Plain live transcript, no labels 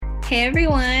Hey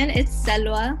everyone, it's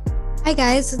Selwa. Hi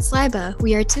guys, it's Liba.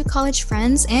 We are two college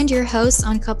friends and your hosts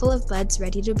on Couple of Buds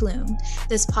Ready to Bloom.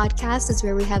 This podcast is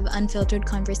where we have unfiltered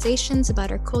conversations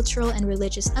about our cultural and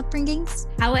religious upbringings,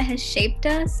 how it has shaped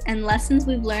us, and lessons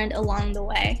we've learned along the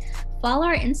way. Follow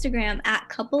our Instagram at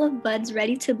Couple of Buds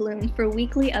Ready to Bloom for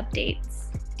weekly updates.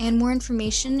 And more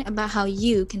information about how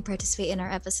you can participate in our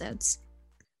episodes.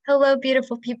 Hello,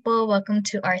 beautiful people. Welcome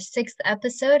to our 6th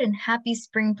episode and happy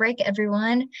spring break,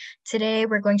 everyone. Today,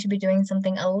 we're going to be doing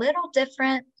something a little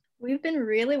different. We've been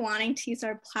really wanting to use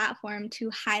our platform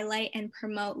to highlight and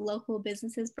promote local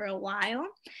businesses for a while.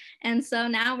 And so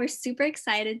now we're super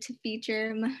excited to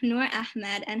feature Mahnoor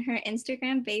Ahmed and her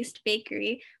Instagram-based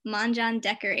bakery, Manjan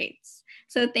Decorates.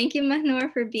 So thank you,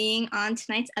 Mahnoor, for being on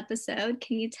tonight's episode.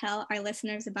 Can you tell our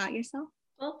listeners about yourself?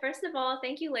 Well, first of all,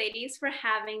 thank you ladies for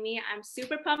having me. I'm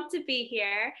super pumped to be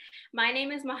here. My name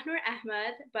is Mahnoor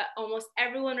Ahmed, but almost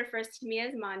everyone refers to me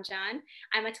as Manjan.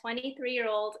 I'm a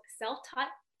 23-year-old self-taught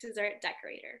dessert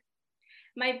decorator.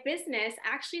 My business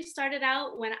actually started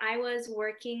out when I was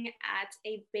working at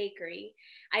a bakery.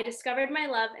 I discovered my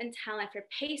love and talent for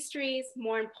pastries,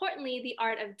 more importantly, the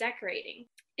art of decorating.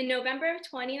 In November of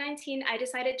 2019, I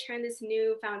decided to turn this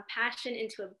newfound passion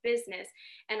into a business,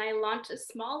 and I launched a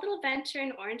small little venture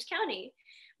in Orange County.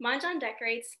 Manjan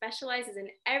Decorates specializes in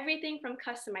everything from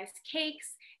customized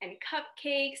cakes and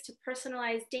cupcakes to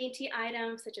personalized dainty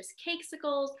items such as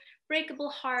cakesicles, breakable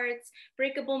hearts,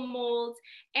 breakable molds,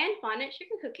 and fondant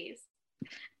sugar cookies.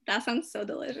 That sounds so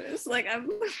delicious. Thank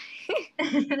you.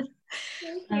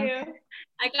 Okay.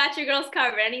 I got you girls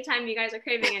covered anytime you guys are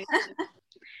craving anything.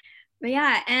 But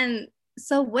yeah, and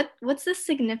so what's the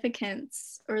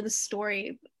significance or the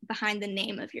story behind the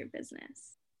name of your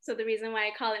business? So the reason why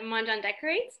I call it Manjan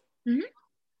Decorates? Mm-hmm.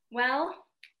 Well,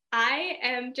 I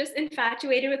am just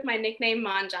infatuated with my nickname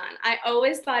Manjan. I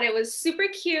always thought it was super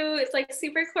cute. It's like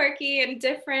super quirky and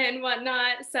different and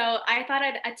whatnot. So I thought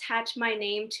I'd attach my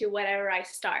name to whatever I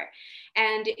start.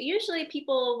 And usually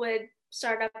people would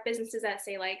start up businesses that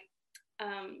say like,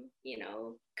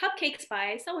 cupcakes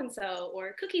by so-and-so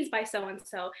or cookies by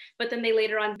so-and-so, but then they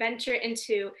later on venture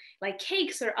into like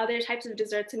cakes or other types of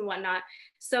desserts and whatnot.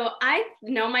 So I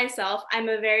know myself, I'm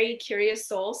a very curious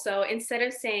soul. So instead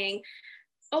of saying,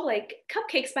 oh, like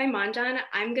cupcakes by Manjan,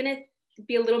 I'm gonna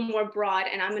be a little more broad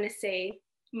and I'm gonna say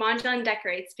Manjan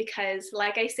Decorates because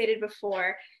like I stated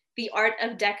before, the art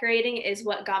of decorating is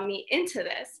what got me into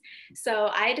this.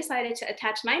 So I decided to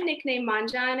attach my nickname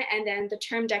Manjan and then the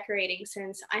term decorating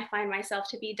since I find myself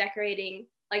to be decorating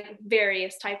like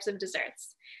various types of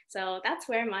desserts. So that's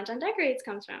where Manjan Decorates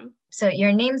comes from. So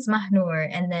your name's Mahnoor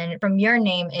and then from your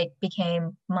name, it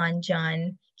became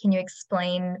Manjan. Can you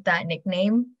explain that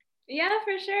nickname? Yeah,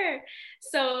 for sure.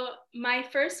 So my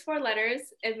first 4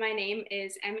 letters of my name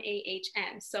is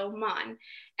M-A-H-N, so Man.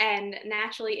 And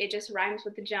naturally it just rhymes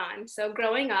with the John. So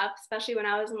growing up, especially when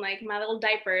I was in like my little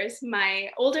diapers, my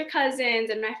older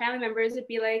cousins and my family members would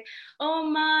be like, oh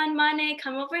Man, Mane,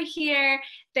 come over here.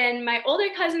 Then my older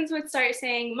cousins would start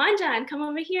saying, Manjan, come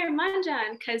over here,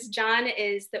 Manjan, because John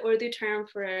is the Urdu term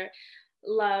for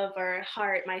love or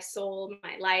heart, my soul,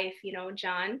 my life,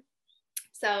 John.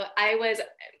 So I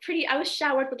was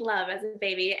showered with love as a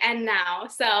baby and now.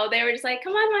 So they were just like,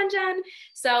 come on, Manjan.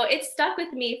 So it stuck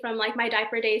with me from like my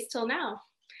diaper days till now.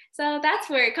 So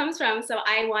that's where it comes from. So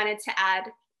I wanted to add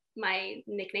my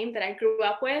nickname that I grew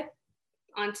up with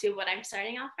onto what I'm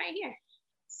starting off right here.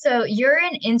 So you're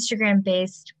an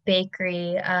Instagram-based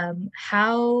bakery.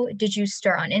 How did you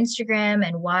start on Instagram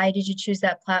and why did you choose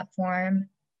that platform?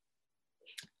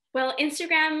 Well,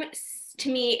 Instagram to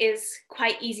me is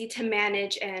quite easy to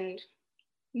manage and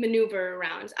maneuver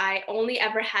around. I only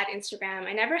ever had Instagram.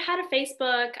 I never had a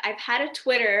Facebook. I've had a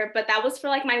Twitter, but that was for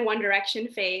like my One Direction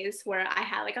phase where I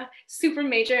had like a super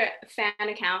major fan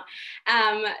account.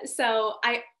 So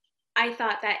I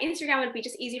thought that Instagram would be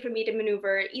just easy for me to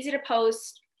maneuver, easy to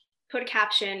post, put a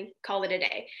caption, call it a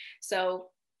day. So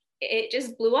it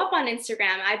just blew up on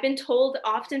Instagram. I've been told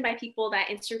often by people that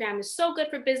Instagram is so good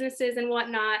for businesses and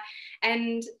whatnot.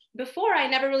 And before, I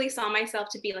never really saw myself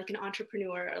to be like an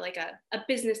entrepreneur or like a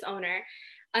business owner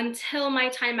until my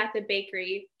time at the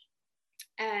bakery.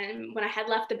 And when I had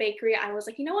left the bakery, I was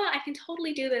like, you know what, I can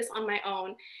totally do this on my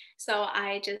own. So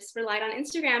I just relied on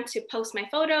Instagram to post my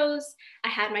photos. I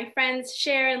had my friends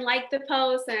share and like the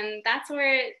posts, and that's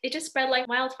where it just spread like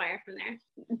wildfire from there.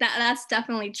 That's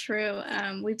definitely true.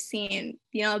 We've seen,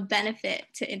 benefit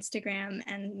to Instagram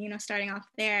and, starting off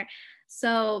there.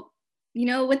 So,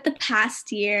 with the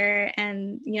past year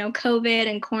and, COVID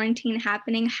and quarantine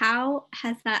happening, how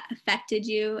has that affected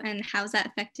you and how's that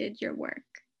affected your work?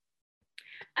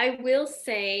 I will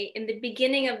say in the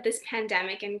beginning of this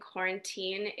pandemic and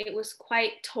quarantine, it was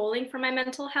quite tolling for my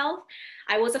mental health.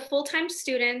 I was a full-time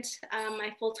student.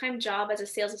 My full-time job as a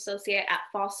sales associate at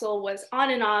Fossil was on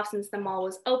and off since the mall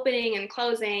was opening and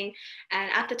closing.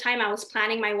 And at the time I was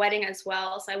planning my wedding as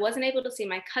well. So I wasn't able to see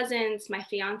my cousins, my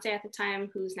fiance at the time,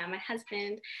 who's now my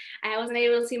husband. I wasn't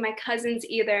able to see my cousins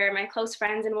either, my close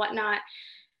friends and whatnot.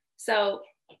 So,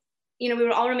 we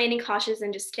were all remaining cautious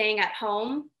and just staying at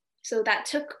home. So that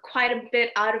took quite a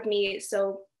bit out of me.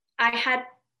 So I had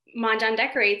Manjan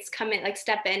Decorates come in,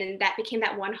 step in, and that became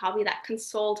that one hobby that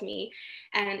consoled me.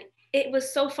 And it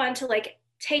was so fun to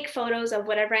take photos of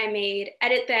whatever I made,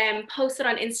 edit them, post it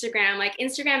on Instagram.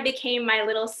 Instagram became my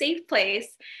little safe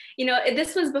place.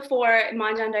 This was before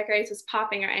Manjan Decorates was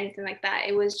popping or anything like that.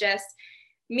 It was just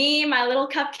me, my little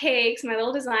cupcakes, my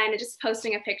little design, and just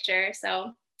posting a picture.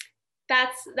 So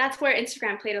that's where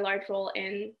Instagram played a large role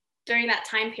in during that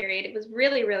time period. It was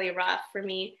really, really rough for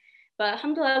me, but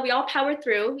alhamdulillah, we all powered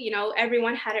through.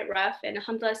 Everyone had it rough, and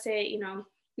alhamdulillah,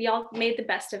 we all made the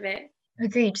best of it.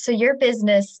 Agreed. So your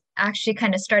business actually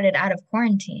kind of started out of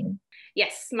quarantine.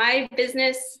 Yes, my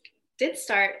business did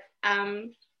start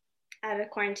out of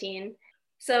quarantine.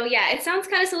 So yeah, it sounds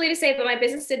kind of silly to say, but my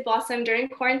business did blossom during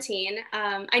quarantine.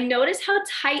 I noticed how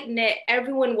tight-knit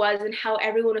everyone was and how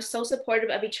everyone was so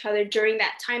supportive of each other during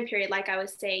that time period. Like I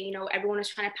was saying, everyone was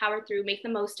trying to power through, make the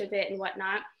most of it and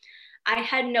whatnot. I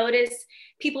had noticed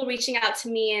people reaching out to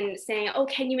me and saying, oh,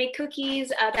 can you make cookies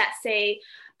that say,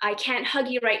 I can't hug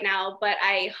you right now, but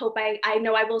I hope I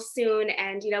know I will soon.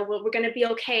 And, we're going to be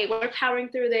okay. We're powering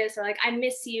through this, or I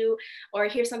miss you, or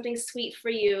here's something sweet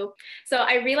for you. So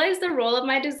I realized the role of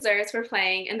my desserts were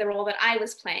playing and the role that I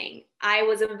was playing. I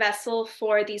was a vessel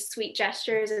for these sweet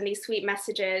gestures and these sweet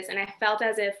messages. And I felt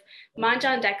as if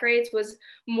Manjan Decorates was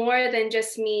more than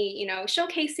just me,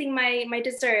 showcasing my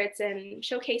desserts and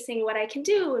showcasing what I can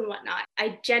do and whatnot.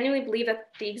 I genuinely believe that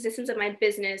the existence of my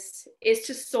business is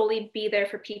to solely be there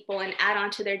for people and add on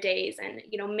to their days and,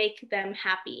 make them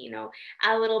happy,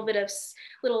 add a little bit of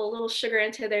little sugar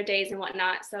into their days and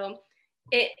whatnot. So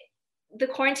the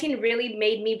quarantine really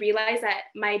made me realize that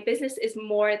my business is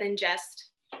more than just,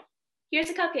 here's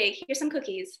a cupcake, here's some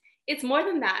cookies. It's more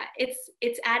than that.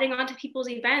 It's adding on to people's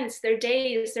events, their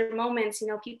days, their moments.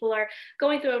 People are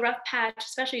going through a rough patch,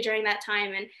 especially during that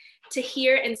time. And to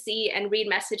hear and see and read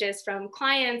messages from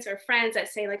clients or friends that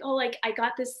say I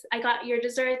got your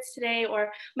desserts today,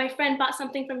 or my friend bought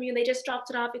something from you, they just dropped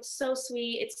it off. It's so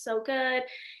sweet. It's so good.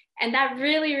 And that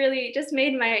really, really just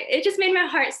made my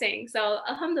heart sing. So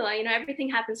alhamdulillah, everything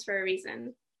happens for a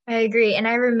reason. I agree. And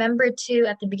I remember too,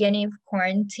 at the beginning of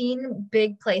quarantine,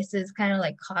 big places kind of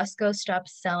like Costco stopped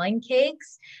selling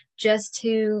cakes just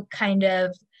to kind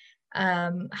of,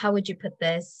 how would you put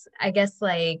this? I guess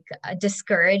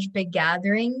discourage big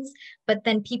gatherings. But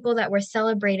then people that were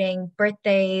celebrating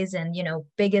birthdays and,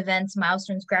 big events,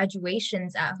 milestones,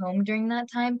 graduations at home during that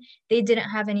time, they didn't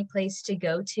have any place to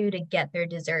go to get their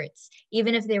desserts,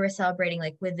 even if they were celebrating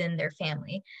within their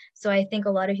family. So I think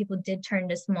a lot of people did turn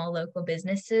to small local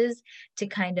businesses to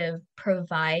kind of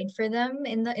provide for them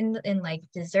in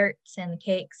desserts and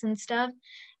cakes and stuff.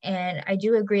 And I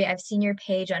do agree. I've seen your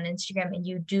page on Instagram and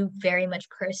you do very much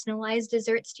personalize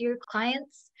desserts to your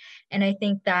clients. And I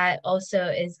think that also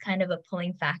is kind of a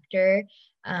pulling factor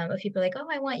of people oh,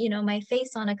 I want, my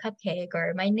face on a cupcake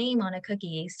or my name on a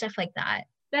cookie, stuff like that.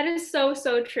 That is so,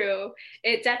 so true.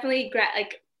 It definitely,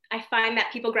 I find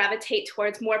that people gravitate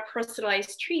towards more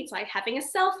personalized treats, like having a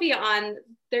selfie on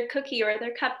their cookie or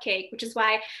their cupcake, which is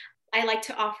why I like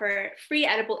to offer free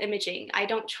edible imaging. I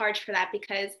don't charge for that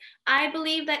because I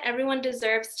believe that everyone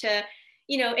deserves to,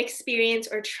 experience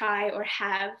or try or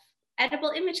have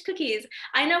edible image cookies.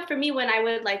 I know for me, when I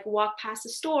would walk past a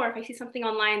store, if I see something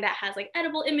online that has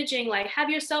edible imaging, have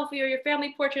your selfie or your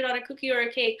family portrait on a cookie or a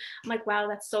cake, I'm like, wow,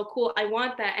 that's so cool. I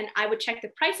want that. And I would check the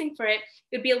pricing for it.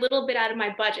 It would be a little bit out of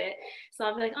my budget. So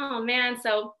I'll be like, oh man.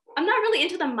 So I'm not really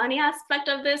into the money aspect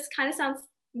of this. Kind of sounds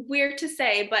weird to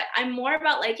say, but I'm more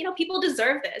about people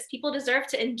deserve this. People deserve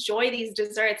to enjoy these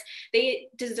desserts. They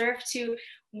deserve to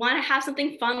want to have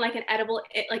something fun like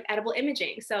edible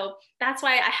imaging. So that's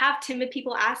why I have timid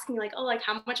people asking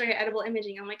how much are your edible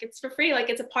imaging? I'm like, it's for free.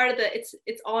 It's a part of it's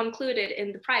all included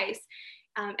in the price.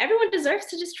 Everyone deserves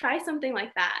to just try something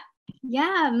like that.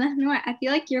 Yeah, Mahnur, I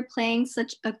feel like you're playing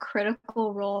such a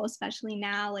critical role, especially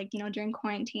now, during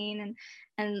quarantine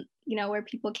and where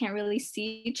people can't really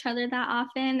see each other that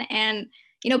often. And,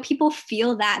 people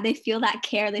feel that, they feel that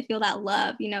care, they feel that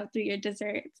love, through your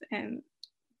desserts. And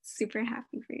super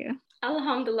happy for you.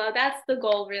 Alhamdulillah, that's the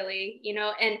goal really,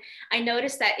 and I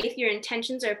noticed that if your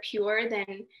intentions are pure,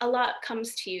 then a lot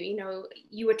comes to you,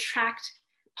 you attract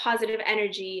positive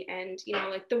energy and,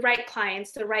 like the right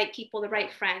clients, the right people, the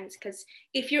right friends. Because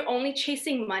if you're only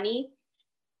chasing money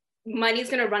is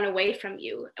going to run away from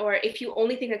you. Or if you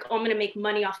only think like, oh, I'm going to make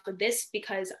money off of this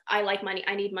because I like money,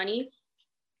 I need money,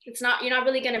 you're not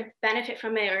really going to benefit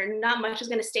from it, or not much is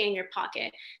going to stay in your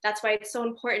pocket. That's why it's so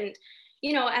important,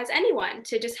 as anyone,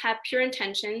 to just have pure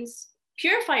intentions,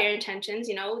 purify your intentions.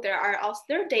 There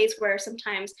are days where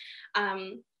sometimes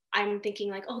I'm thinking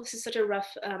like, oh, this is such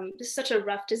a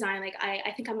rough design. Like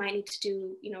I think I might need to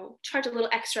do, charge a little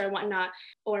extra and whatnot.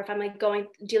 Or if I'm like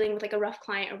dealing with like a rough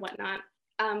client or whatnot.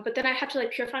 But then I have to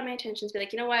like purify my intentions, be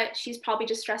like, you know what, she's probably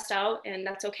just stressed out and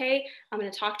that's okay. I'm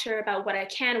going to talk to her about what I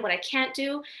can, what I can't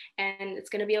do, and it's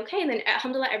going to be okay. And then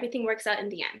alhamdulillah, everything works out in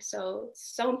the end. So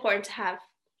it's so important to have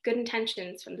good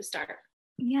intentions from the start.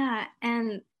 Yeah.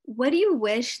 And what do you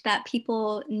wish that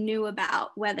people knew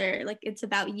about, whether like it's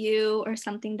about you or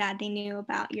something that they knew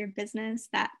about your business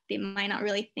that they might not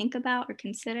really think about or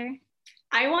consider?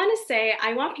 I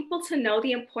want people to know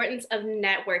the importance of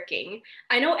networking.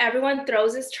 I know everyone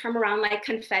throws this term around like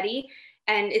confetti,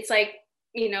 and it's like,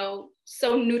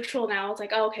 so neutral now. It's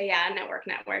like, oh, okay, yeah, network.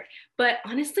 But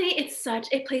honestly,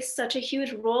 it plays such a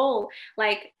huge role.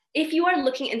 Like if you are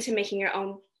looking into making your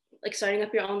own, like starting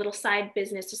up your own little side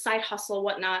business, a side hustle,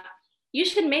 whatnot, you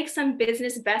should make some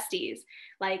business besties.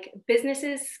 Like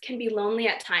businesses can be lonely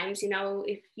at times,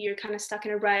 if you're kind of stuck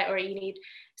in a rut or you need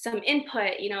some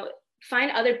input,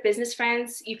 find other business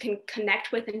friends you can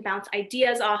connect with and bounce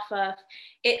ideas off of.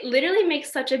 It literally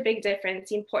makes such a big difference,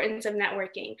 the importance of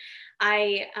networking.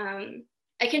 I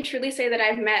can truly say that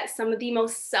I've met some of the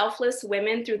most selfless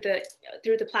women through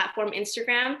the platform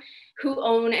Instagram, who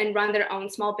own and run their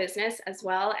own small business as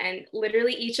well. And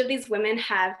literally each of these women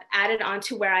have added on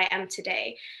to where I am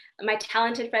today. My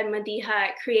talented friend Madiha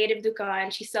at Creative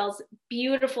Dukan, she sells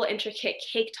beautiful, intricate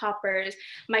cake toppers.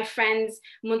 My friends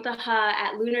Muntaha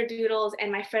at Lunar Doodles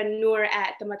and my friend Noor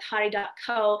at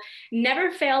themathari.co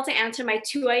never fail to answer my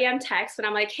 2 a.m. text when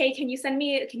I'm like, hey, can you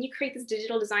create this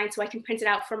digital design so I can print it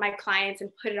out for my clients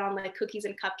and put it on like cookies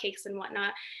and cupcakes and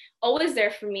whatnot. Always there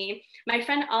for me. My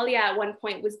friend Alia at one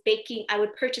point was baking. I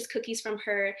would purchase cookies from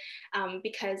her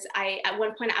because at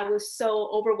one point I was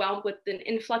so overwhelmed with the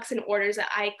influx in orders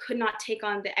that I could not take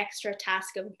on the extra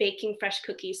task of baking fresh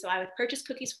cookies. So I would purchase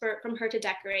cookies from her to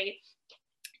decorate.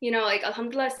 Like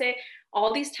alhamdulillah, say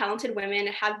all these talented women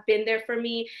have been there for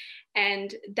me.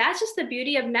 And that's just the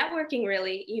beauty of networking,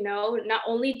 really. Not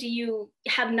only do you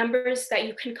have numbers that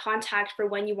you can contact for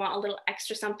when you want a little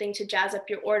extra something to jazz up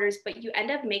your orders, but you end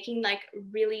up making like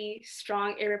really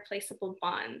strong, irreplaceable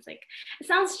bonds. Like it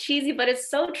sounds cheesy, but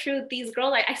it's so true. These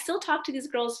girls, I still talk to these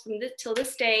girls till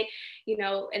this day,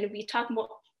 and we talk more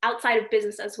outside of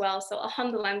business as well. So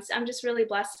alhamdulillah, I'm just really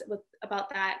blessed about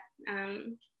that.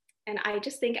 And I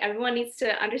just think everyone needs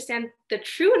to understand the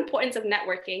true importance of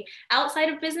networking outside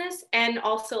of business and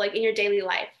also like in your daily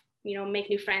life.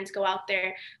 Make new friends, go out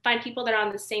there, find people that are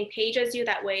on the same page as you.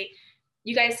 That way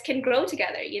you guys can grow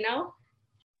together,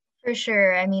 For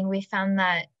sure. I mean, we found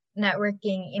that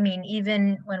networking,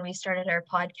 even when we started our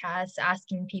podcast,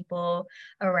 asking people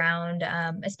around,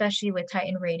 especially with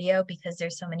Titan Radio, because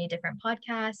there's so many different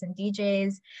podcasts and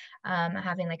DJs,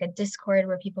 having like a Discord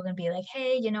where people can be like,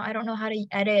 hey, I don't know how to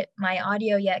edit my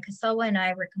audio yet, because Salwa and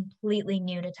I were completely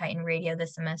new to Titan Radio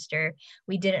this semester.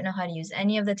 We didn't know how to use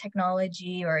any of the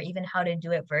technology or even how to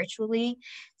do it virtually.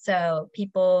 So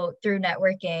people, through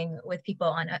networking with people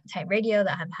on Titan Radio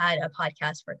that have had a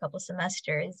podcast for a couple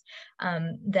semesters,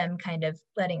 them kind of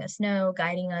letting us know,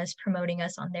 guiding us, promoting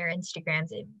us on their Instagrams,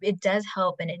 it does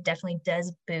help, and it definitely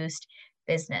does boost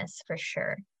business for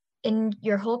sure. In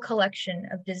your whole collection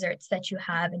of desserts that you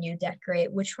have and you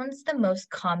decorate, which one's the most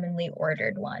commonly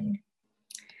ordered one?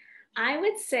 I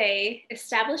would say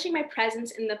establishing my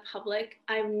presence in the public,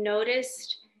 I've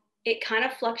noticed it kind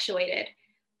of fluctuated.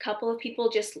 A couple of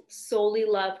people just solely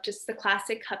love just the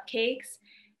classic cupcakes.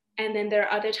 And then there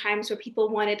are other times where people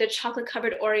wanted the chocolate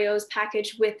covered Oreos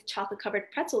packaged with chocolate covered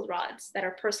pretzel rods that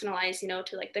are personalized,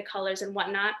 to like the colors and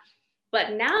whatnot.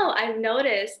 But now I've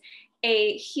noticed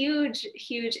a huge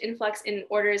influx in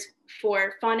orders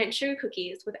for fondant sugar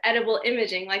cookies with edible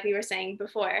imaging, like we were saying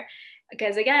before.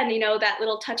 Because again, that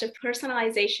little touch of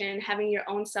personalization, having your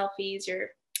own selfies,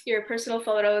 your personal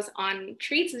photos on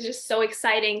treats is just so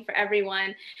exciting for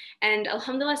everyone. And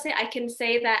alhamdulillah, I can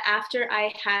say that after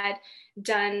I had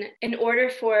done an order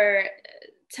for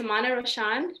Tamana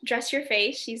Roshan, Dress Your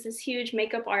Face. She's this huge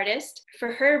makeup artist.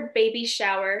 For her baby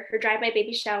shower, her drive-by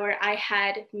baby shower, I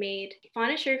had made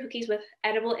fondant sugar cookies with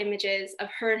edible images of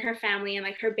her and her family and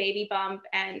like her baby bump.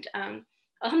 And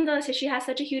alhamdulillah, so she has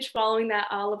such a huge following that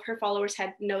all of her followers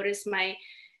had noticed my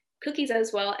cookies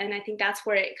as well. And I think that's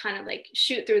where it kind of like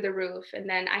shoot through the roof. And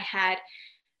then I had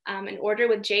an order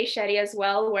with Jay Shetty as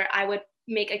well, where I would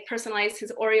make a personalized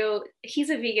his Oreo. He's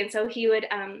a vegan, so he would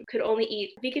could only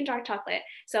eat vegan dark chocolate.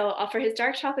 So for his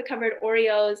dark chocolate covered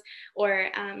Oreos or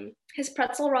his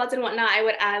pretzel rods and whatnot, I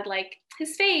would add like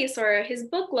his face or his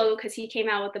book logo, because he came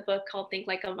out with a book called Think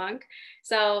Like a Monk.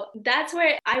 So that's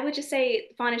where I would just say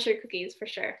fondant sugar cookies for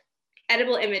sure.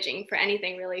 Edible imaging for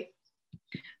anything really.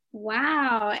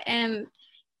 Wow. And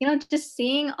you know, just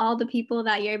seeing all the people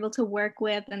that you're able to work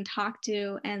with and talk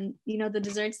to, and you know, the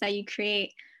desserts that you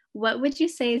create, what would you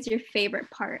say is your favorite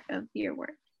part of your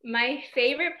work? My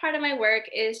favorite part of my work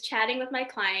is chatting with my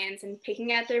clients and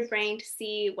picking at their brain to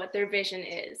see what their vision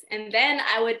is. And then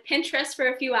I would Pinterest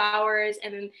for a few hours,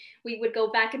 and then we would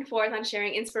go back and forth on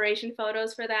sharing inspiration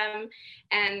photos for them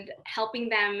and helping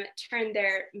them turn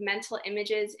their mental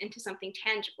images into something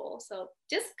tangible. So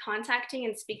just contacting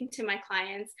and speaking to my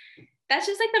clients, that's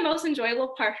just like the most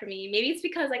enjoyable part for me. Maybe it's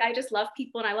because like I just love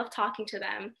people and I love talking to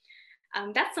them.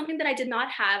 That's something that I did not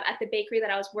have at the bakery that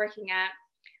I was working at.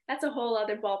 That's a whole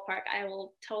other ballpark I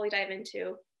will totally dive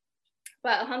into.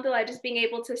 But alhamdulillah, just being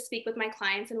able to speak with my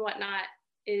clients and whatnot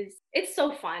it's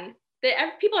so fun.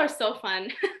 People are so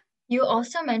fun. You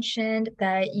also mentioned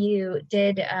that you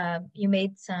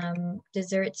made some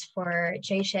desserts for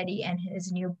Jay Shetty and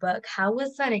his new book. How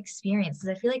was that experience?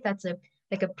 Because I feel like that's a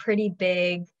pretty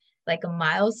big, like a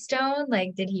milestone.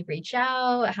 Like, did he reach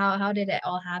out? How did it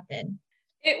all happen?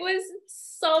 It was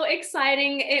so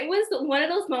exciting. It was one of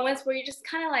those moments where you just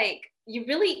kind of like, you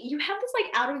have this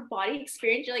like out of body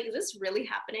experience. You're like, is this really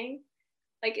happening?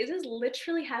 Like, is this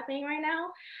literally happening right now?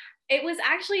 It was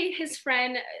actually his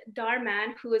friend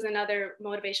Darman, who is another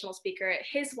motivational speaker.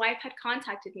 His wife had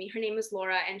contacted me. Her name is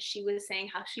Laura, and she was saying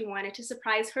how she wanted to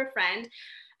surprise her friend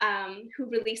who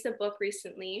released a book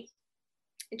recently.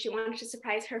 And she wanted to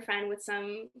surprise her friend with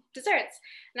some desserts.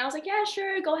 And I was like, yeah,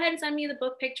 sure, go ahead and send me the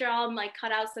book picture. I'll like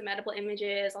cut out some edible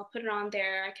images. I'll put it on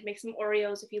there. I can make some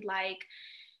Oreos if you'd like.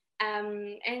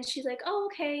 And she's like, oh,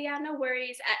 okay, yeah, no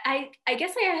worries. I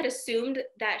guess I had assumed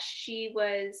that she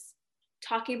was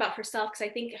talking about herself, because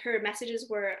I think her messages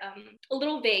were a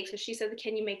little vague. So she said,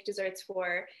 can you make desserts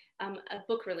for a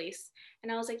book release?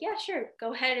 And I was like, yeah, sure,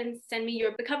 go ahead and send me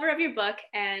the cover of your book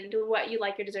and what you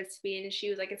like your desserts to be. And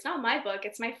she was like, it's not my book,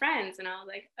 it's my friend's. And I was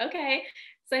like, okay,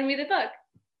 send me the book.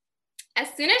 As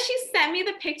soon as she sent me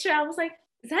the picture, I was like,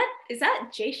 is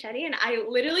that Jay Shetty? And I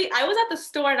was at the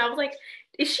store and I was like,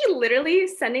 is she literally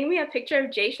sending me a picture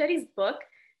of Jay Shetty's book?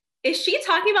 Is she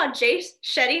talking about Jay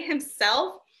Shetty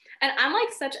himself? And I'm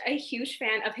like such a huge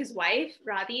fan of his wife,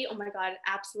 Radhi. Oh my God,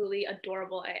 absolutely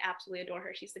adorable. I absolutely adore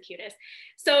her. She's the cutest.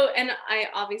 So, and I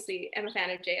obviously am a fan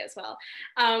of Jay as well.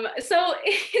 So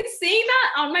seeing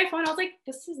that on my phone, I was like,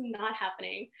 this is not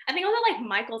happening. I think I was at like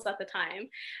Michael's at the time,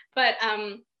 but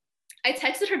I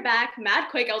texted her back mad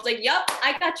quick. I was like, yup,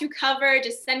 I got you covered.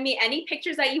 Just send me any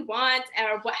pictures that you want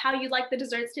or how you like the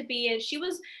desserts to be. And she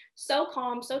was so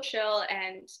calm, so chill.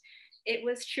 And it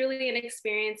was truly an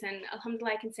experience. And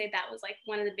alhamdulillah, I can say that was like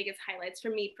one of the biggest highlights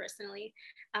for me personally.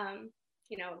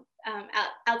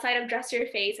 Outside of Dress Your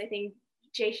Face, I think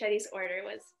Jay Shetty's order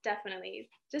was definitely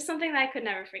just something that I could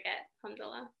never forget,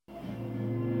 alhamdulillah.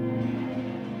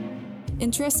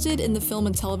 Interested in the film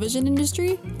and television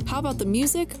industry? How about the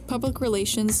music, public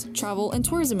relations, travel, and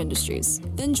tourism industries?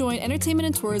 Then join Entertainment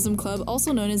and Tourism Club,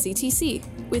 also known as ETC.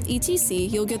 With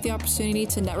ETC, you'll get the opportunity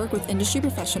to network with industry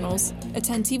professionals,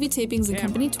 attend TV tapings and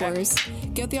company tours,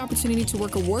 get the opportunity to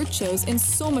work award shows, and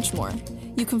so much more.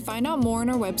 You can find out more on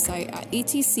our website at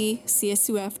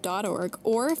etccSUF.org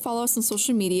or follow us on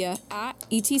social media at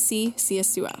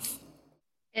etccSUF.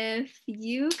 If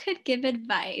you could give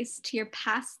advice to your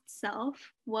past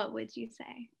self, what would you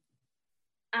say?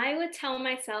 I would tell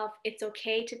myself it's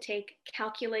okay to take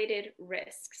calculated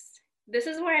risks. This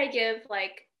is where I give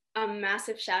like a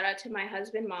massive shout out to my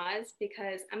husband, Maz,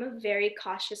 because I'm a very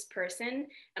cautious person.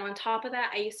 And on top of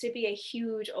that, I used to be a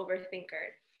huge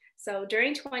overthinker. So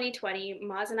during 2020,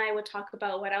 Maz and I would talk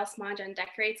about what else Manjan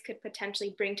Decorates could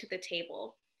potentially bring to the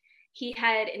table. He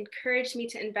had encouraged me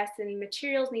to invest in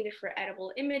materials needed for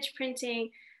edible image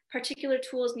printing, particular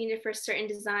tools needed for certain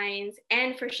designs,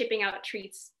 and for shipping out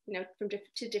treats,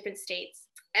 to different states.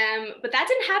 But that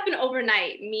didn't happen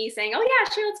overnight, me saying, oh yeah,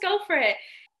 sure, let's go for it.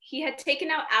 He had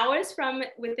taken out hours from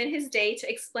within his day to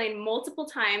explain multiple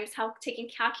times how taking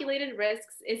calculated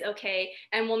risks is okay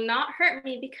and will not hurt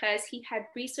me because he had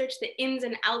researched the ins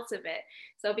and outs of it.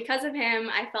 So because of him,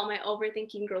 I felt my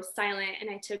overthinking grow silent, and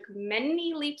I took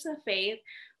many leaps of faith,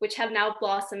 which have now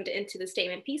blossomed into the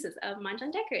statement pieces of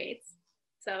Manchan Decorates.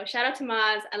 So shout out to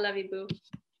Maz. I love you, boo.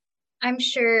 I'm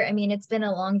sure, I mean, it's been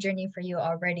a long journey for you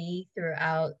already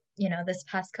throughout, this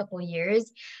past couple of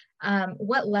years.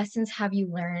 What lessons have you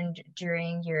learned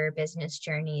during your business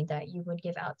journey that you would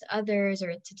give out to others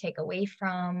or to take away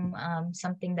from,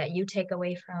 something that you take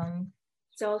away from?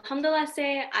 So alhamdulillah,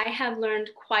 I have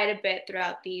learned quite a bit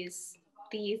throughout these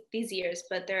years,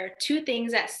 but there are two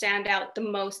things that stand out the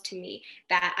most to me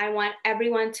that I want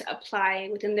everyone to apply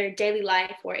within their daily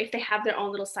life, or if they have their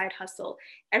own little side hustle.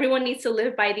 Everyone needs to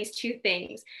live by these two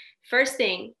things. First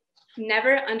thing,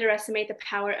 never underestimate the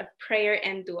power of prayer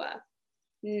and dua.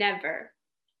 Never.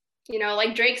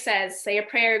 Like Drake says, say a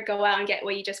prayer, go out and get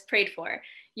what you just prayed for.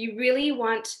 You really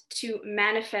want to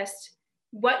manifest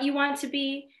what you want to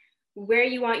be, where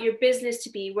you want your business to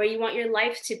be, where you want your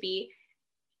life to be.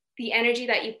 The energy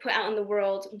that you put out in the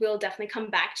world will definitely come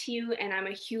back to you, and I'm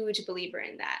a huge believer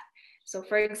in that. So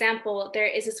for example, there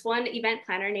is this one event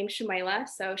planner named Shumaila.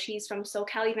 So she's from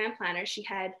SoCal Event Planner. She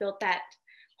had built that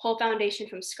whole foundation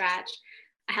from scratch.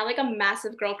 I had like a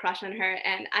massive girl crush on her,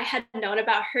 and I had known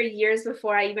about her years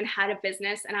before I even had a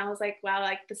business. And I was like, wow,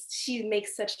 like this, she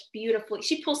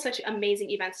pulls such amazing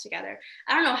events together.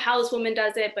 I don't know how this woman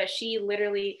does it, but she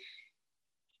literally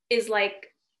is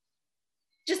like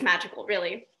just magical,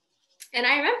 really. And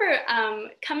I remember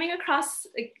coming across,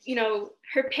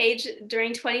 her page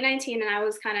during 2019, and I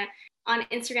was kind of on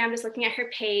Instagram just looking at her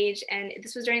page. And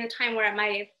this was during the time where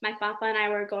my papa and I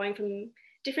were going from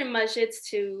different masjids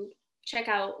to check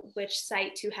out which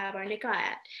site to have our nikah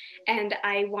at. And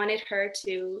I wanted her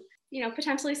to,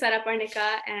 potentially set up our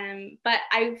nikah. But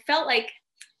I felt like,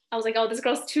 I was like, oh, this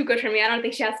girl's too good for me. I don't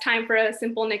think she has time for a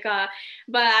simple nikah.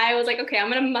 But I was like, okay, I'm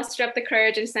going to muster up the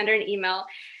courage and send her an email.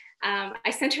 I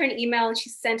sent her an email, and she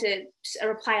sent a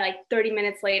reply like 30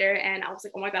 minutes later. And I was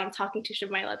like, oh my God, I'm talking to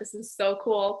Shumaila. This is so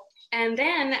cool. And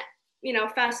then,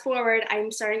 fast forward,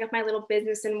 I'm starting up my little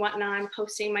business and whatnot. I'm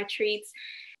posting my treats.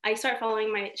 I start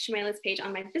following my Shumaila's page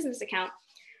on my business account.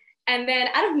 And then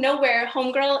out of nowhere,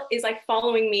 homegirl is like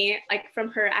following me like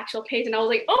from her actual page. And I was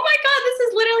like, oh my God, this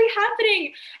is literally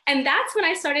happening. And that's when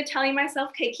I started telling myself,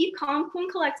 okay, keep calm, cool,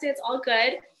 and collected. It's all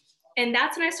good. And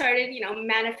that's when I started,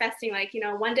 manifesting, like,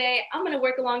 one day I'm going to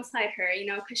work alongside her,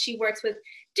 because she works with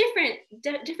different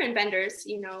vendors,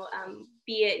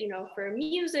 be it, for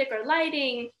music or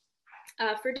lighting,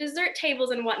 for dessert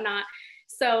tables and whatnot.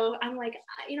 So I'm like,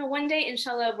 one day,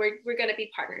 inshallah, we're going to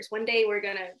be partners. One day we're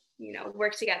going to,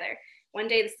 work together. One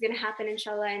day this is going to happen,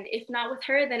 inshallah. And if not with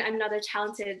her, then another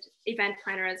talented event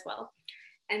planner as well.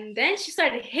 And then she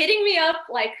started hitting me up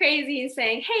like crazy and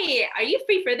saying, hey, are you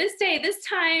free for this day, this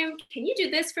time? Can you do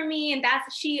this for me? And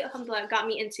she, alhamdulillah, got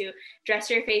me into Dress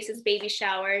Your Face's baby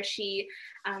shower. She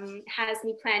has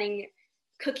me planning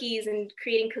cookies and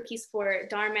creating cookies for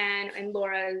Darman and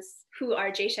Laura's, who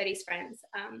are Jay Shetty's friends,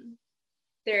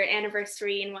 their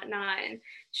anniversary and whatnot. And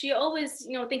she always,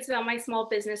 thinks about my small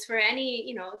business for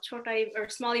any, chota or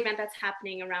small event that's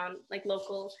happening around like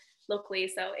locally.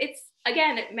 So it's,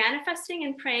 again, manifesting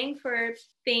and praying for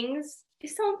things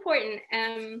is so important.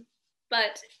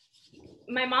 But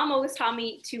my mom always taught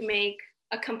me to make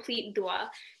a complete dua.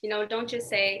 Don't just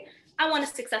say, I want a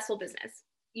successful business.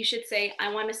 You should say,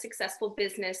 I want a successful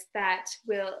business that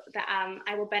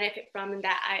I will benefit from, and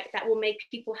that will make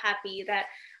people happy, that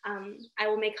I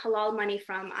will make halal money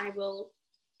from. I will,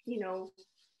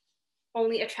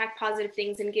 only attract positive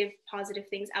things and give positive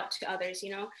things out to others,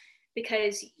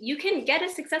 because you can get a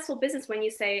successful business when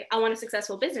you say, I want a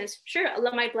successful business. Sure,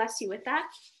 Allah might bless you with that,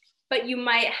 but you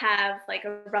might have like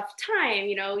a rough time,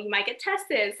 you might get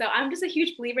tested. So I'm just a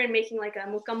huge believer in making like a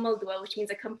mukammal dua, which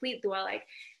means a complete dua,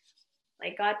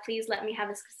 like God, please let me have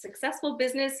a successful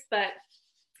business, but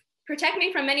protect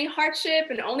me from any hardship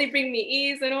and only bring me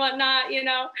ease and whatnot,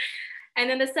 And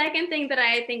then the second thing that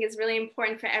I think is really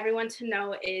important for everyone to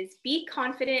know is be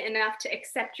confident enough to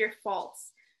accept your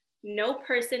faults. No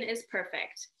person is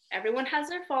perfect. Everyone has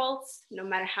their faults, no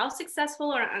matter how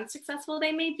successful or unsuccessful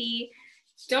they may be.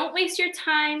 Don't waste your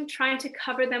time trying to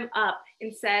cover them up.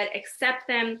 Instead, accept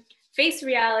them, face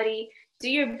reality, do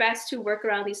your best to work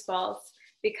around these faults,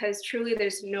 because truly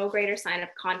there's no greater sign of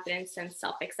confidence than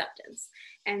self-acceptance.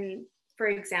 And for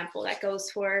example, that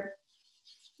goes for,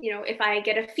 if I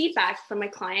get a feedback from my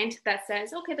client that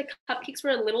says, okay, the cupcakes were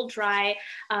a little dry,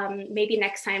 maybe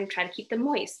next time try to keep them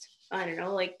moist. I don't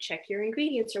know, like check your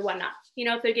ingredients or whatnot. You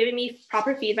know, if they're giving me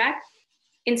proper feedback,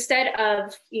 instead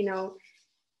of, you know,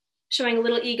 showing a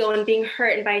little ego and being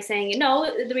hurt by saying,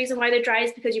 no, the reason why they're dry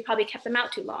is because you probably kept them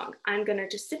out too long. I'm going to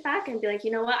just sit back and be like,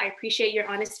 you know what, I appreciate your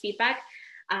honest feedback.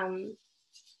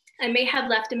 I may have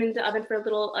left them in the oven for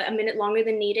a minute longer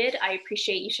than needed. I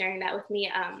appreciate you sharing that with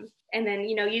me. And then,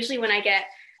 you know, usually when I get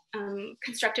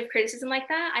constructive criticism like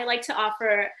that, I like to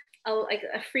offer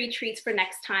a free treats for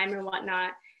next time or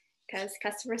whatnot, because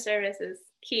customer service is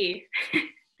key.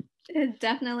 It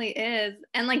definitely is.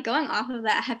 And like going off of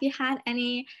that, have you had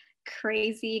any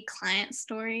crazy client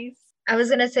stories? I was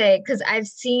gonna say, because I've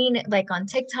seen like on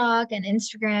TikTok and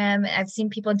Instagram, I've seen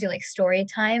people do like story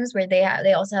times where they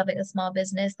also have like a small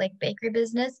business, like bakery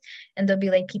business, and they'll be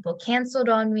like, people canceled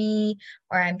on me,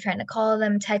 or I'm trying to call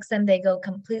them, text them, they go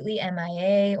completely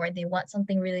MIA, or they want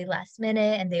something really last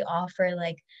minute and they offer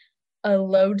like a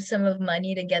load sum of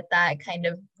money to get that kind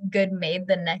of good made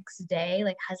the next day.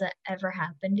 Like, has that ever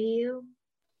happened to you?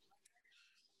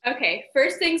 Okay,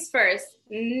 first things first,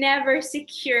 never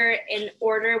secure an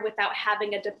order without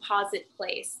having a deposit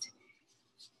placed.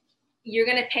 You're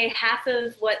gonna pay half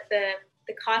of what the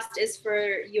cost is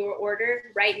for your order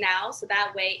right now. So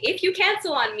that way, if you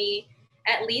cancel on me,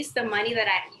 at least the money that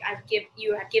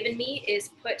you have given me is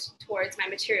put towards my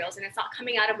materials and it's not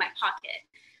coming out of my pocket.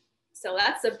 So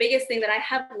that's the biggest thing that I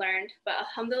have learned. But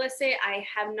alhamdulillah, I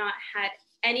have not had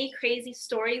any crazy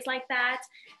stories like that.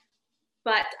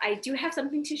 But I do have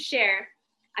something to share.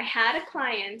 I had a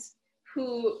client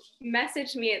who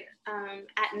messaged me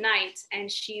at night,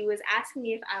 and she was asking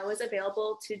me if I was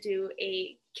available to do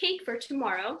a cake for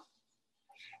tomorrow.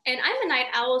 And I'm a night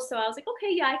owl, so I was like,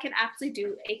 okay, yeah, I can absolutely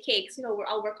do a cake. So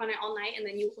I'll work on it all night, and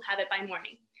then you will have it by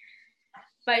morning.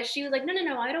 But she was like, no,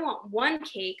 I don't want one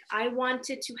cake. I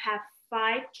wanted to have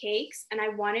 5 cakes, and I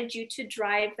wanted you to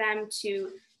drive them to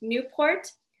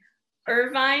Newport,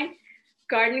 Irvine,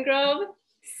 Garden Grove,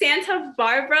 Santa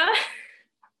Barbara,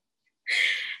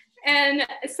 and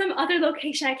some other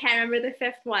location. I can't remember the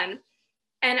 5th one.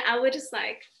 And I was just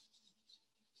like,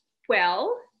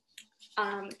 well,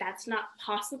 that's not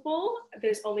possible.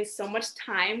 There's only so much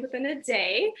time within a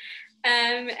day.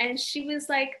 And she was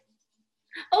like,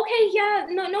 okay, yeah,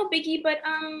 no biggie, but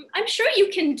I'm sure you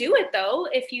can do it though,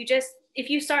 if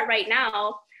you start right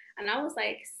now. And I was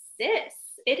like, sis,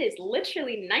 it is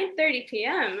literally 9:30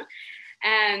 p.m.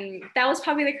 And that was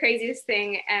probably the craziest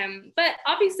thing. But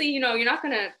obviously, you know,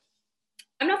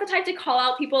 I'm not the type to call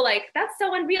out people like, that's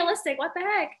so unrealistic, what the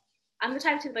heck? I'm the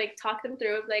type to like talk them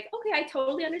through, like, okay, I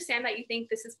totally understand that you think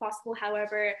this is possible.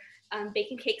 However,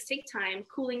 baking cakes take time,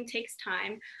 cooling takes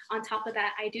time. On top of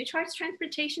that, I do charge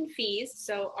transportation fees.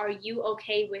 So are you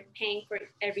okay with paying for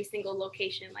every single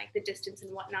location, like the distance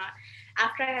and whatnot?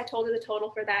 After I had told her the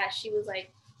total for that, she was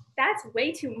like, that's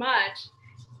way too much.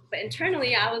 But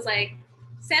internally, I was like,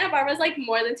 Santa Barbara is like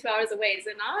more than 2 hours away, is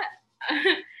it not?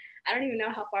 I don't even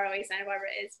know how far away Santa Barbara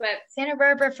is, but Santa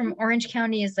Barbara from Orange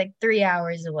County is like 3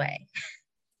 hours away.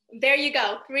 There you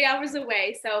go, 3 hours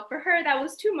away. So for her, that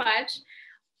was too much.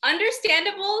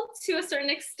 Understandable to a certain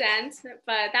extent,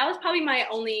 but that was probably my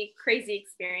only crazy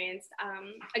experience.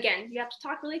 Again, you have to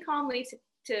talk really calmly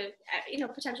to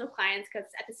potential clients, because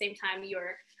at the same time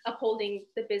you're upholding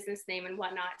the business name and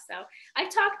whatnot. So I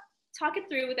talk it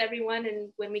through with everyone,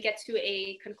 and when we get to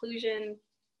a conclusion,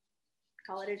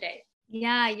 call it a day.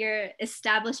 Yeah, you're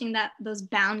establishing those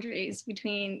boundaries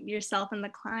between yourself and the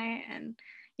client,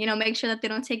 and make sure that they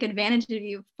don't take advantage of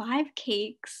you. 5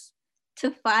 cakes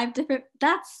to 5 different,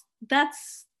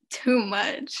 that's too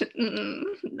much.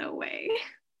 No way.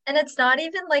 And it's not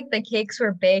even like the cakes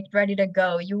were baked, ready to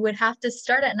go. You would have to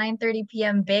start at 9:30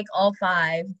 p.m., bake all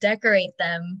 5, decorate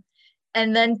them,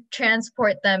 and then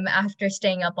transport them after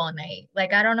staying up all night.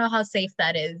 Like, I don't know how safe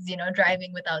that is,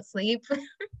 driving without sleep.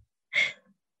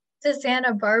 To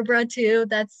Santa Barbara too.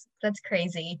 That's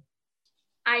crazy.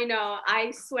 I know. I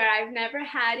swear I've never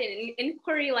had an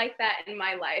inquiry like that in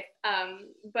my life.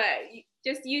 But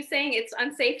just you saying it's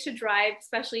unsafe to drive,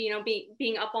 especially,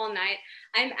 being up all night.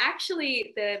 I'm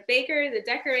actually the baker, the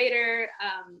decorator,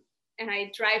 and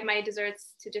I drive my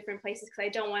desserts to different places because I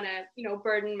don't want to,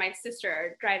 burden my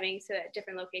sister driving to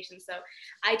different locations. So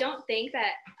I don't think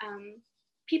that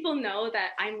people know that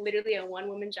I'm literally a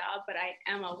one-woman job, but I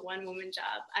am a one-woman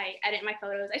job. I edit my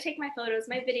photos, I take my photos,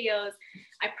 my videos,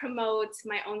 I promote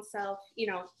my own self,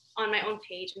 on my own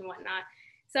page and whatnot.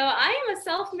 So I am a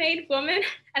self-made woman,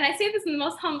 and I say this in the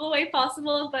most humble way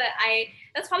possible, but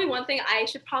that's probably one thing I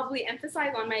should probably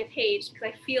emphasize on my page, because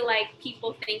I feel like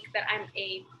people think that I'm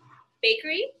a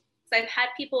bakery. So I've had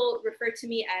people refer to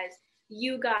me as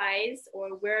you guys, or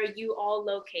where are you all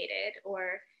located,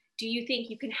 or do you think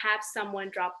you can have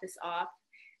someone drop this off?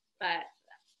 But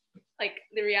like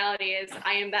the reality is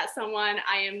I am that someone,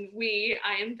 I am we,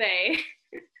 I am they.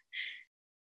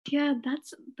 Yeah,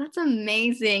 that's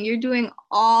amazing. You're doing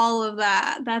all of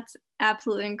that. That's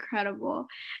absolutely incredible.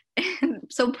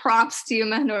 So props to you,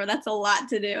 Mahnur. That's a lot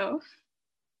to do.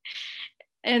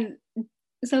 And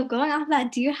so going off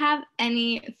that, do you have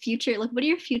any future, like what are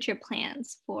your future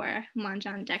plans for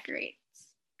Manjan Decorates?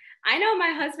 I know my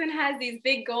husband has these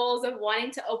big goals of wanting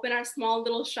to open our small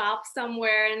little shop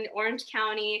somewhere in Orange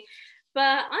County.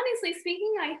 But honestly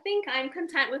speaking, I think I'm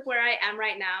content with where I am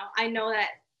right now. I know that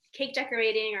cake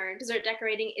decorating or dessert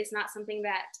decorating is not something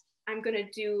that I'm going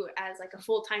to do as like a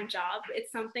full-time job.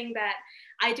 It's something that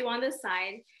I do on the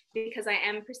side because I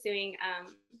am pursuing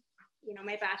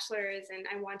my bachelor's, and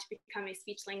I want to become a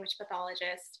speech language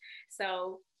pathologist.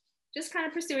 So just kind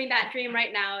of pursuing that dream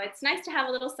right now. It's nice to have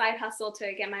a little side hustle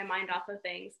to get my mind off of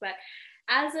things. But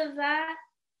as of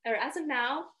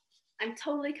now, I'm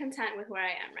totally content with where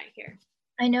I am right here.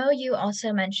 I know you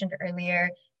also mentioned earlier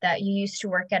that you used to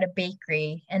work at a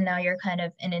bakery and now you're kind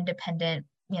of an independent,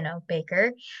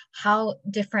 baker. How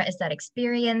different is that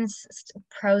experience?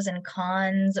 Pros and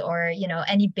cons, or,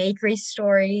 any bakery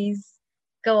stories?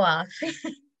 Go off.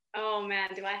 Oh man,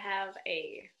 do I have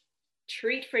a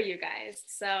treat for you guys.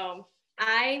 So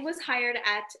I was hired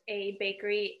at a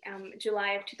bakery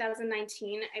July of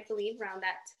 2019, I believe, around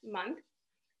that month.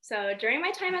 So during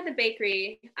my time at the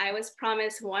bakery, I was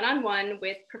promised one-on-one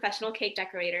with professional cake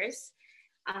decorators.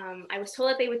 I was told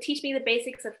that they would teach me the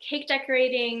basics of cake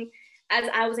decorating. As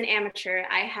I was an amateur,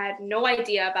 I had no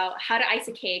idea about how to ice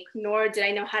a cake, nor did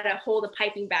I know how to hold a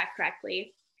piping bag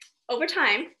correctly. Over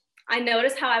time, I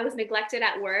noticed how I was neglected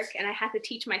at work and I had to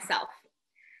teach myself.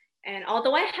 And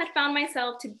although I had found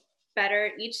myself to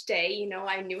better each day,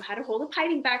 I knew how to hold a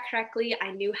piping bag correctly.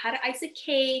 I knew how to ice a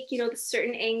cake, the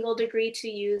certain angle degree to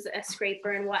use a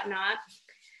scraper and whatnot.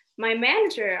 My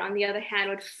manager, on the other hand,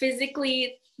 would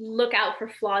physically look out for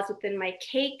flaws within my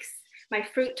cakes, my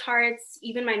fruit tarts,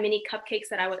 even my mini cupcakes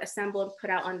that I would assemble and put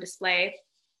out on display.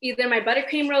 Either my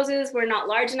buttercream roses were not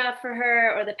large enough for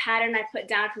her, or the pattern I put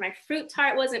down for my fruit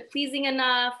tart wasn't pleasing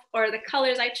enough, or the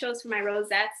colors I chose for my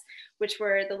rosettes, which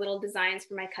were the little designs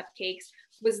for my cupcakes,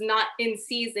 was not in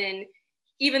season,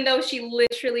 even though she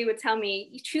literally would tell me,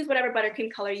 you choose whatever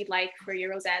buttercream color you'd like for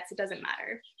your rosettes, it doesn't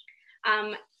matter.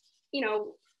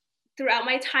 Throughout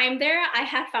my time there, I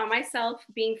had found myself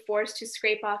being forced to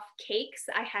scrape off cakes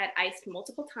I had iced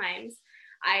multiple times.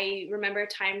 I remember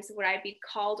times where I'd be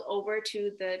called over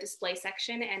to the display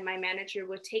section and my manager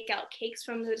would take out cakes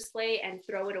from the display and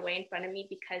throw it away in front of me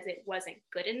because it wasn't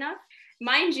good enough.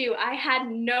 Mind you, I had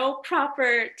no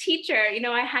proper teacher.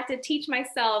 I had to teach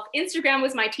myself. Instagram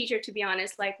was my teacher, to be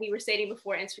honest. Like we were stating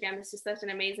before, Instagram is just such an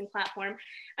amazing platform.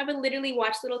 I would literally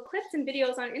watch little clips and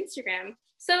videos on Instagram.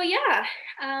 So yeah,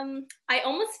 I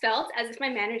almost felt as if my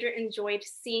manager enjoyed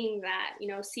seeing that,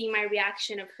 seeing my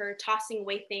reaction of her tossing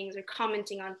away things or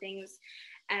commenting on things.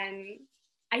 And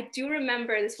I do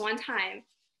remember this one time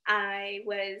I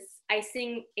was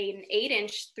icing an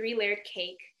 8-inch 3-layered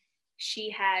cake. She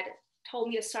had told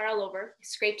me to start all over,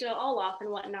 scraped it all off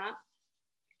and whatnot,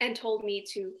 and told me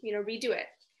to, redo it.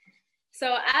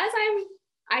 So as I'm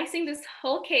icing this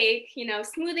whole cake,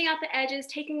 smoothing out the edges,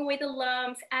 taking away the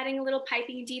lumps, adding a little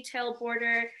piping detail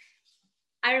border,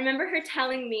 I remember her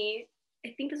telling me,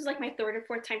 I think this was like my 3rd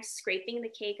or 4th time scraping the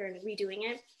cake or redoing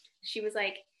it. She was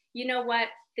like, you know what,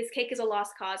 this cake is a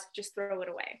lost cause, just throw it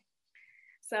away.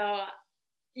 So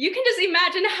you can just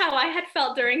imagine how I had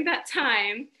felt during that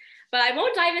time. But I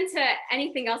won't dive into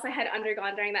anything else I had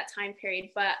undergone during that time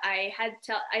period, but I had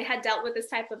dealt with this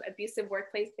type of abusive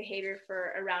workplace behavior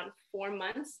for around 4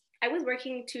 months. I was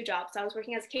working 2 jobs. I was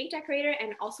working as a cake decorator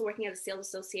and also working as a sales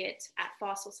associate at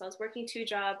Fossil. So I was working 2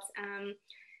 jobs.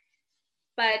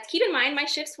 But keep in mind, my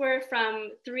shifts were from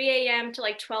 3 a.m. to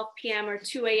like 12 p.m. or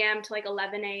 2 a.m. to like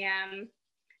 11 a.m.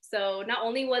 So not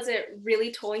only was it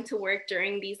really tolling to work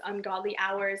during these ungodly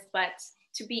hours, but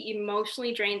to be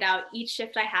emotionally drained out. Each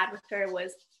shift I had with her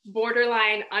was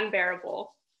borderline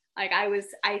unbearable. Like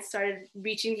I started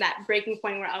reaching that breaking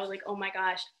point where I was like, oh my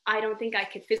gosh, I don't think I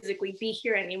could physically be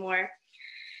here anymore.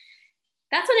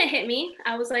 That's when it hit me.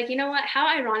 I was like, you know what, how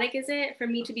ironic is it for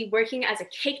me to be working as a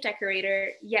cake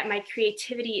decorator, yet my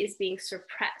creativity is being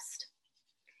suppressed?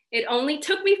 It only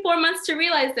took me 4 months to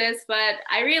realize this, but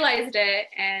I realized it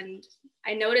and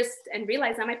I noticed and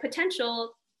realized that my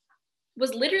potential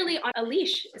was literally on a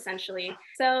leash, essentially.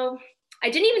 So I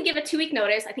didn't even give a 2-week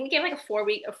notice. I think I gave like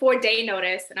a 4-day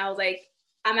notice. And I was like,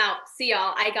 I'm out, see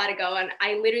y'all, I gotta go. And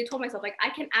I literally told myself, like, I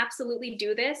can absolutely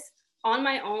do this on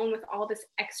my own without all this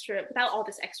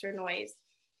extra noise.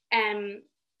 And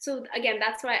so again,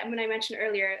 that's why when I mentioned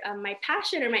earlier, my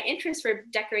passion or my interest for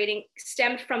decorating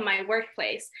stemmed from my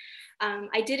workplace.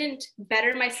 I didn't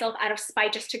better myself out of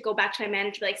spite just to go back to my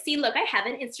manager, like, see, look, I have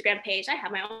an Instagram page, I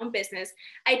have my own business.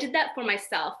 I did that for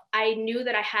myself. I knew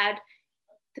that I had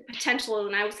the potential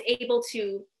and I was able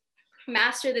to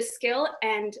master the skill,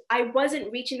 and I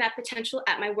wasn't reaching that potential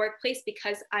at my workplace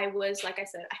because I was, like I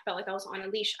said, I felt like I was on a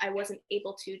leash. I wasn't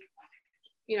able to,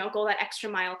 go that extra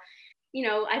mile.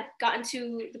 I've gotten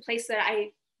to the place that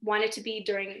I wanted to be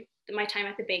during my time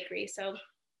at the bakery. So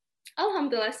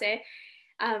alhamdulillah say,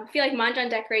 I feel like Manjan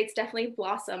Decorates definitely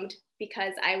blossomed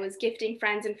because I was gifting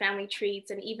friends and family treats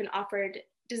and even offered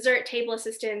dessert table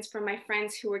assistance for my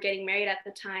friends who were getting married at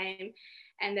the time.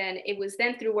 And then it was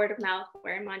then through word of mouth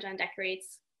where Manjan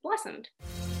Decorates blossomed.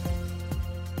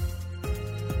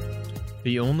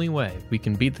 The only way we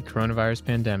can beat the coronavirus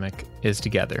pandemic is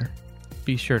together.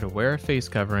 Be sure to wear a face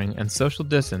covering and social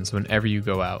distance whenever you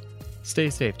go out. Stay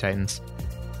safe, Titans.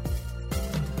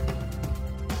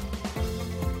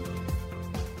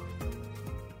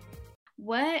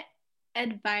 What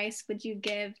advice would you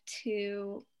give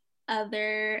to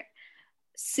other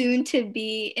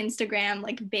soon-to-be Instagram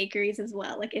like bakeries as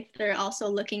well, like if they're also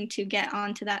looking to get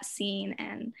onto that scene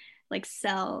and like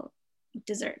sell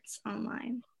desserts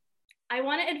online? I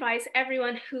want to advise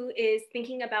everyone who is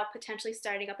thinking about potentially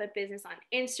starting up a business on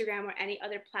Instagram or any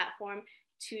other platform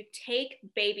to take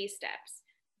baby steps.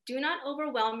 Do not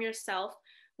overwhelm yourself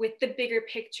with the bigger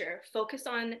picture. Focus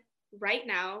on right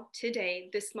now, today,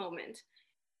 this moment.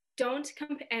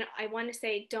 And I want to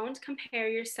say, don't compare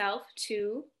yourself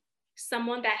to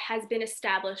someone that has been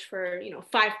established for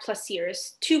 5+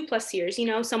 years, 2+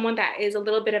 years, someone that is a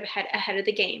little bit ahead of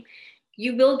the game.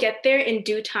 You will get there in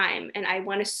due time. And I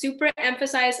want to super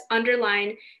emphasize,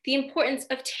 underline the importance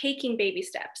of taking baby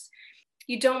steps.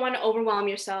 You don't want to overwhelm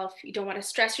yourself. You don't want to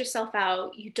stress yourself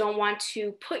out. You don't want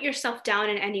to put yourself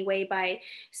down in any way by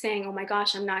saying, oh my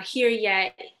gosh, I'm not here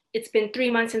yet. It's been 3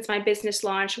 months since my business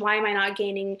launched. Why am I not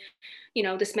gaining,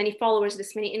 this many followers,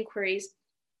 this many inquiries?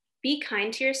 Be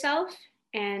kind to yourself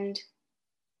and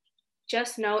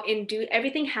just know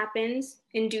everything happens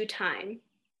in due time.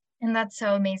 And that's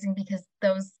so amazing because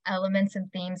those elements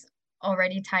and themes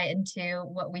already tie into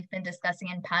what we've been discussing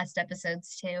in past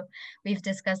episodes too. We've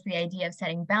discussed the idea of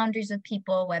setting boundaries with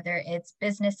people, whether it's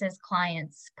businesses,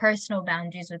 clients, personal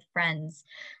boundaries with friends,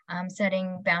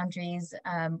 setting boundaries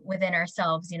within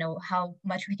ourselves, how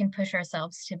much we can push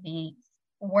ourselves to be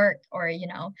work or,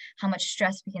 how much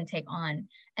stress we can take on.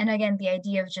 And again, the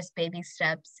idea of just baby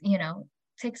steps,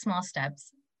 take small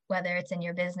steps, whether it's in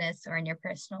your business or in your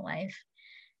personal life.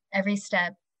 Every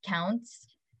step counts,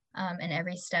 and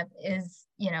every step is,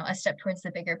 a step towards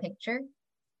the bigger picture.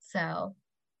 So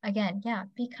again,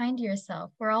 be kind to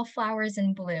yourself. We're all flowers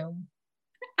in bloom.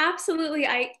 Absolutely.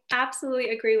 I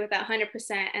absolutely agree with that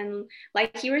 100%. And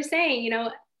like you were saying,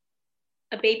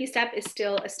 a baby step is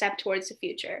still a step towards the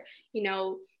future.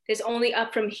 There's only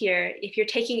up from here. If you're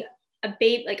taking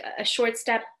a short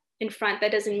step in front,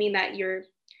 that doesn't mean that you're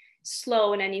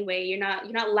slow in any way. You're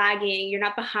not lagging. You're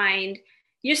not behind.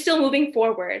 You're still moving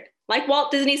forward. Like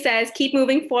Walt Disney says, keep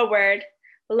moving forward.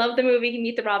 I love the movie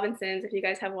Meet the Robinsons, if you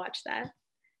guys have watched that.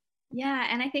 Yeah,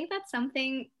 and I think that's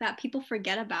something that people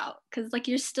forget about because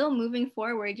you're still moving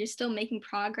forward, you're still making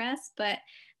progress, but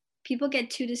people get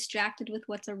too distracted with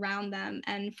what's around them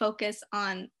and focus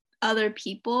on other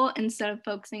people instead of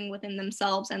focusing within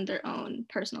themselves and their own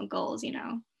personal goals,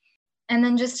 And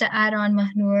then just to add on,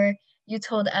 Mahnur, you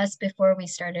told us before we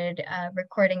started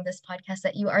recording this podcast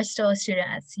that you are still a student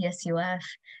at CSUF.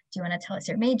 Do you want to tell us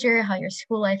your major, how your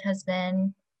school life has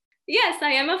been? Yes, I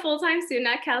am a full-time student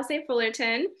at Cal State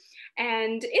Fullerton,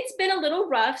 and it's been a little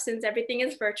rough since everything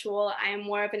is virtual. I am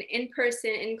more of an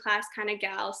in-person, in-class kind of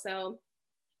gal, so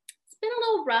it's been a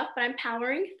little rough, but I'm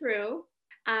powering through.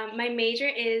 My major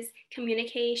is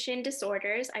communication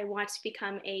disorders. I want to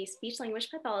become a speech language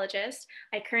pathologist.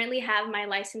 I currently have my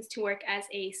license to work as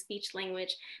a speech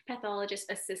language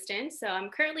pathologist assistant. So I'm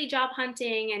currently job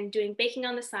hunting and doing baking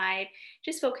on the side,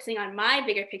 just focusing on my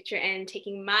bigger picture and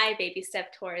taking my baby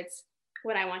step towards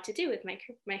what I want to do with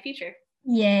my future.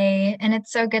 Yay. And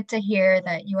it's so good to hear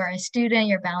that you are a student,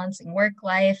 you're balancing work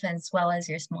life as well as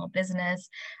your small business.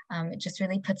 It just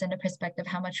really puts into perspective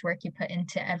how much work you put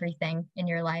into everything in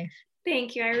your life.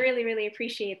 Thank you. I really, really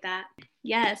appreciate that.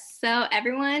 Yes. So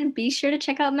everyone be sure to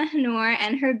check out Mahnur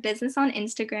and her business on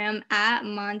Instagram at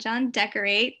Manjan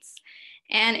Decorates.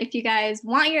 And if you guys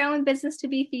want your own business to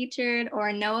be featured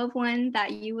or know of one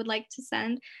that you would like to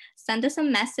send us a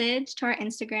message to our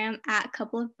Instagram at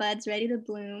Couple of Buds Ready to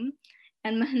Bloom.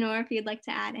 And Mahnur, if you'd like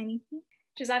to add anything.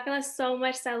 Jazakallah so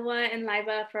much, Selwa and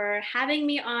Laiba, for having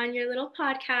me on your little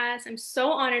podcast. I'm so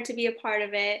honored to be a part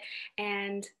of it.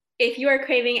 And if you are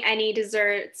craving any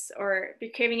desserts or if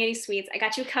you're craving any sweets, I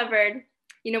got you covered.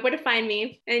 You know where to find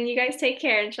me. And you guys take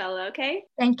care, inshallah, okay?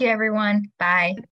 Thank you, everyone. Bye.